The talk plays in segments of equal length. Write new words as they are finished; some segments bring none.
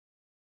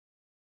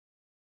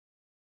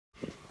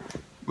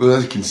Well,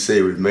 as you can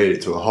see, we've made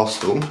it to a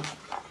hostel.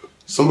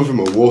 Some of them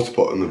are water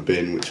bottle in the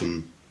bin, which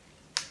I'm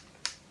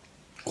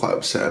quite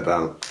upset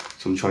about.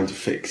 So I'm trying to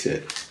fix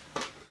it.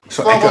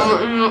 So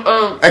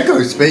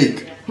Echo,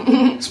 speak.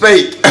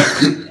 Speak.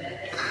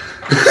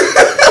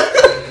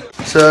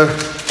 So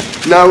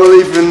now we're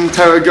leaving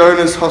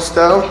Tarragona's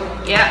hostel.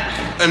 Yeah.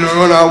 And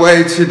we're on our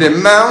way to the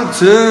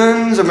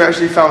mountains, and we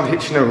actually found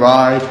hitching a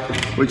ride,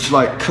 which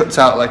like cuts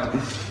out like,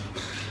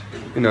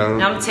 you know,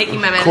 Now I'm taking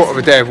my quarter of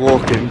a day of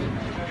walking.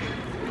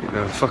 You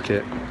know, fuck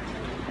it.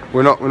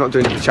 We're not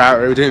doing it for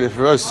charity. We're doing it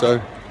for us.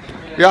 So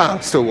yeah,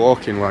 I'm still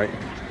walking like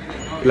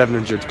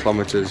 1,100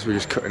 kilometers. We're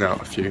just cutting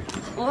out a few.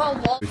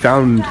 We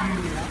found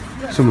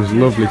someone's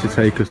lovely to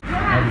take us.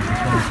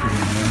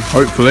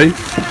 Hopefully,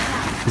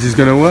 this is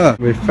gonna work.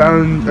 We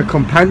found a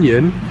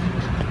companion.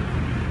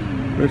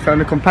 We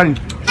found a companion.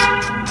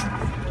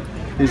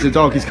 He's a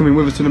dog, he's coming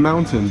with us to the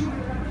mountain.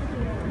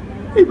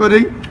 Hey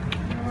buddy.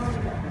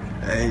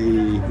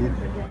 Hey.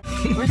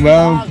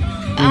 Well,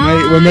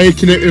 we're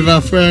making it with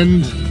our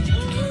friend,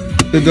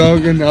 the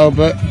dog and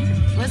Albert.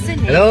 What's the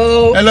name?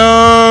 Hello.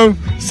 Hello.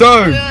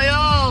 So,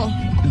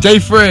 day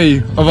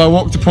 3 of our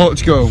walk to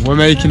Portugal. We're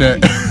making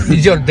it.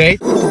 Is your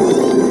date?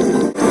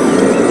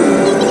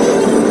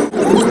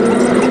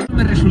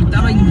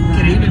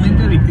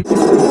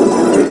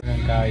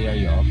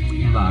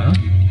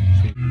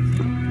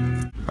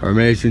 Our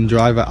amazing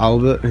driver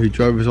Albert, who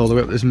drove us all the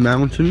way up this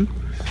mountain.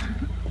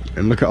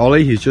 And look at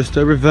Ollie, he's just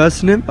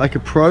reversing him like a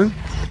pro.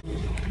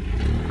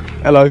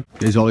 Hello.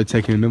 Here's Ollie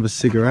taking another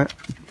cigarette.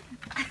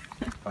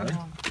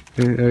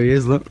 There he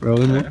is, look,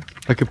 rolling it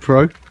like a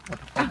pro.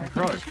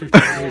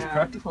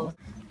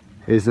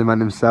 Here's the man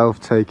himself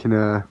taking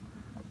a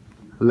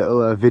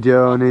little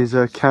video on his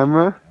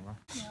camera.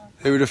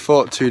 Who would have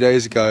thought 3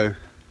 days ago,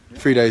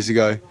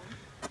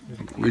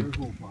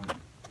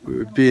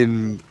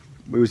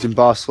 we was in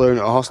Barcelona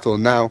at a hostel,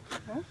 and now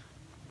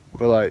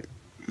we're like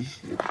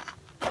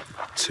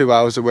 2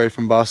 hours away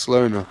from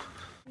Barcelona.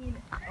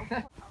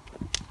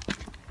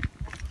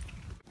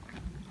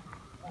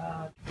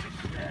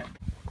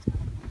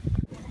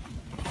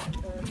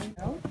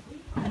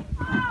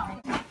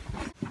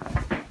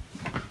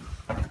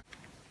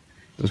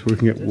 Just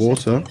looking at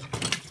water.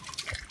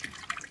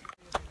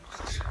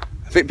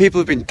 I think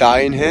people have been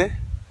dying here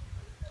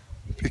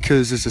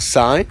because there's a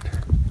sign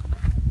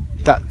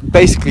that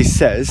basically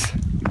says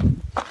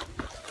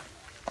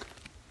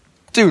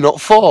do not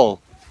fall.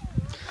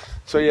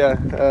 So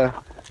yeah,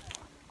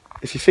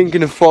 if you're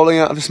thinking of falling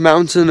out of this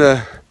mountain,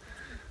 I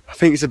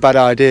think it's a bad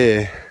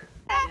idea.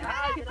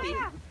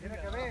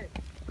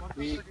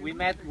 We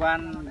met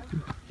one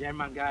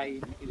German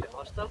guy in the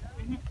hostel.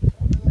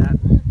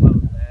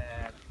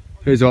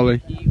 Here's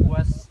Ollie. He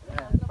was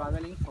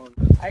traveling for.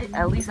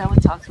 At least I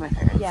would talk to my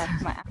parents. Yeah.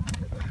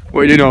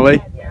 What are you doing,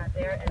 Ollie?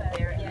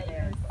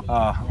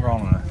 We're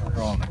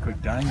on a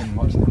quick game and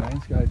watching the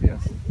landscape,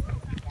 yes.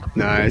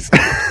 Nice.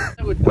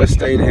 We're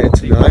staying here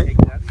tonight.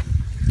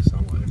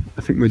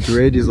 I think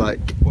Madrid is like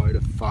Way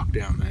the fuck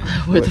down there.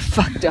 Where the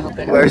fuck down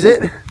there? Where is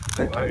it?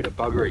 Way to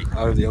buggery.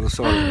 Over the other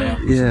side of the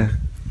mountains. Yeah.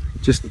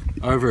 Just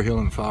over a hill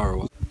and far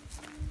away.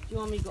 Do you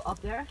want me to go up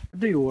there?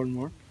 Do you want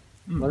more?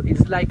 Well,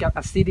 it's like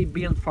a city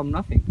built from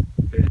nothing.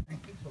 Yeah.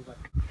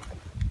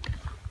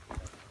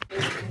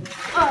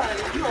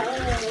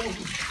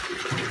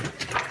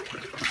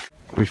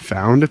 we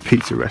found a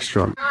pizza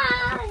restaurant.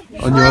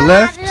 On your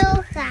left,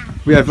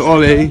 we have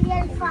Ollie,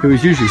 who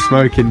is usually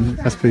smoking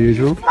as per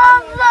usual.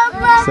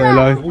 Say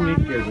hello.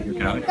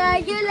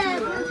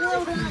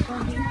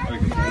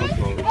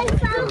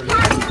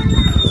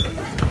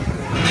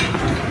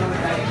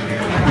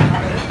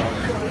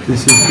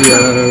 This is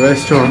the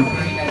restaurant.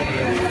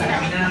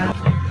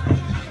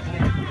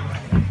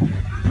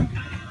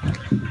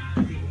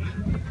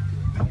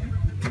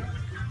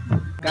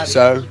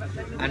 So,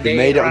 we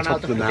made it on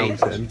top of the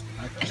mountain.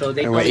 So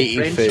they and we're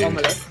eating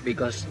food.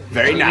 Because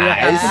very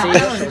nice.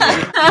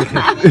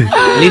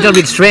 A little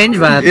bit strange,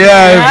 but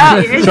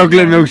yeah,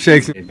 chocolate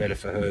milkshakes. It's better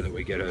for her that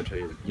we get her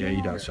to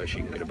Lleida so she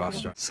can get a bus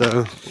stop.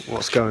 So,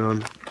 what's going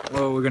on?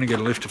 Well, we're going to get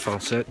a lift to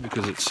Falset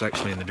because it's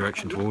actually in the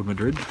direction toward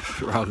Madrid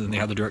rather than the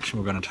other direction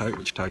we're going to take,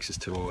 which takes us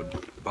toward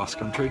Basque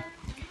Country.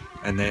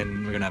 And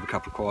then we're going to have a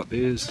couple of quiet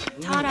beers.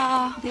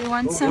 Ta-da! Do you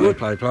want some?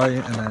 Play,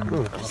 and then...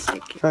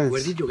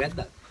 where did you get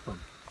that?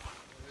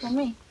 For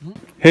me.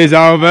 Here's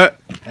Albert.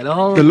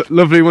 Hello. The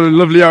lovely one of the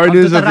lovely owners Come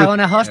to of the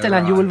Tarragona Hostel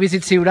and you will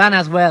visit Siurana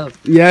as well.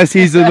 Yes,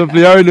 he's the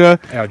lovely owner.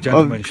 Our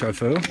gentleman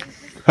chauffeur.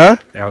 Huh?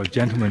 Our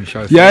gentleman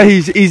chauffeur. Yeah,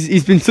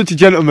 he's been such a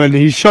gentleman.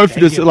 He's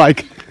chauffeured us at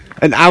like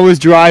an hour's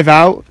drive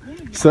out,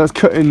 so that's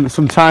cutting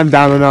some time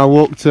down on our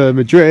walk to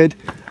Madrid.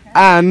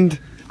 And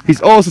he's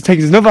also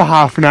taken us another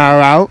half an hour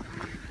out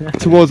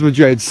towards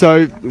Madrid.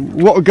 So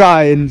what a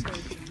guy! And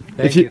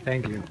Thank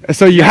you.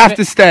 So you have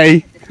to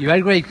stay. You are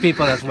great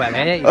people as well,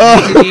 eh?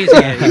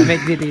 You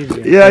make it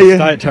easier. Yeah.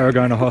 Stay at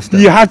Tarragona Hostel.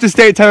 You have to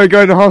stay at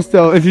Tarragona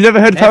Hostel. If you've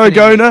never heard of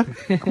Tarragona,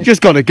 you just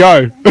gotta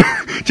go.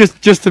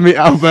 just to meet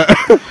Albert.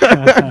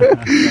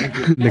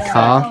 In the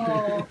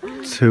car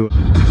to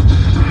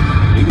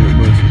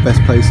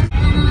best places.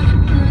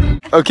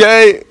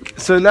 Okay,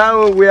 so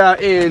now we are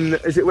in,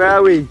 where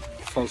are we?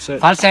 Falset.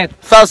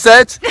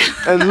 Falset,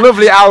 and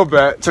lovely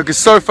Albert took us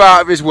so far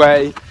out of his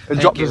way and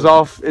dropped us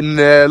off in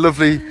the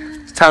lovely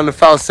town of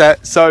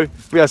Falset, so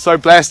we are so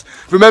blessed.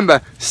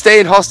 Remember,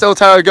 stay in Hostel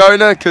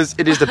Tarragona because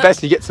it is the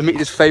best and you get to meet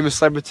this famous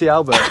celebrity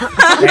Albert.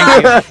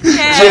 Thank you.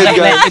 Cheers,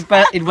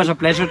 guys. It was a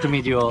pleasure to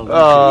meet you all.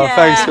 Oh,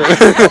 thanks.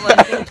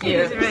 Thank you.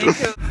 It's really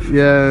cool.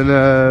 Yeah,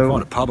 and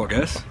Find a pub, I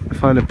guess.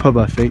 find a pub,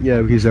 I think.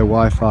 Yeah, we use their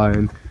Wi-Fi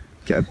and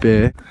get a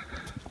beer.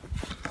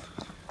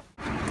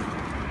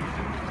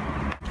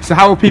 So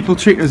how will people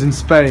treat us in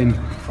Spain?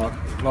 Like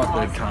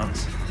red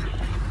cunts.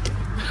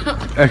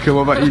 Okay,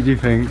 what about you, do you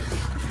think?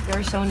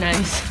 You're so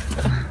nice.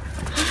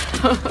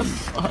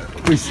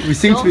 We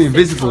seem to be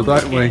invisible,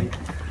 don't we?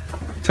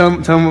 Tell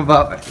them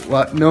about,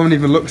 like, no one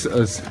even looks at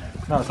us.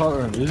 No, it's like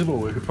we're invisible.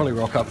 We could probably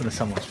rock up into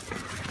someone's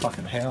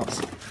fucking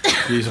house.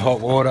 Use hot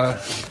water,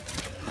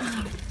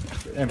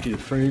 empty the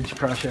fridge,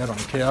 crash out on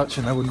the couch,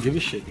 and they wouldn't give a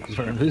shit because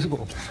we're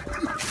invisible.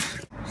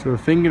 So we're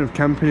thinking of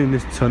camping in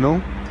this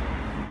tunnel.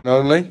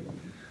 Only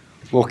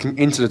walking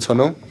into the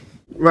tunnel.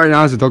 Right now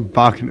there's a dog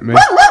barking at me.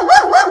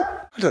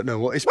 I don't know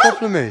what his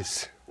problem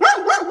is.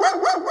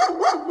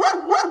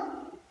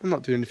 I'm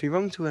not doing anything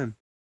wrong to him.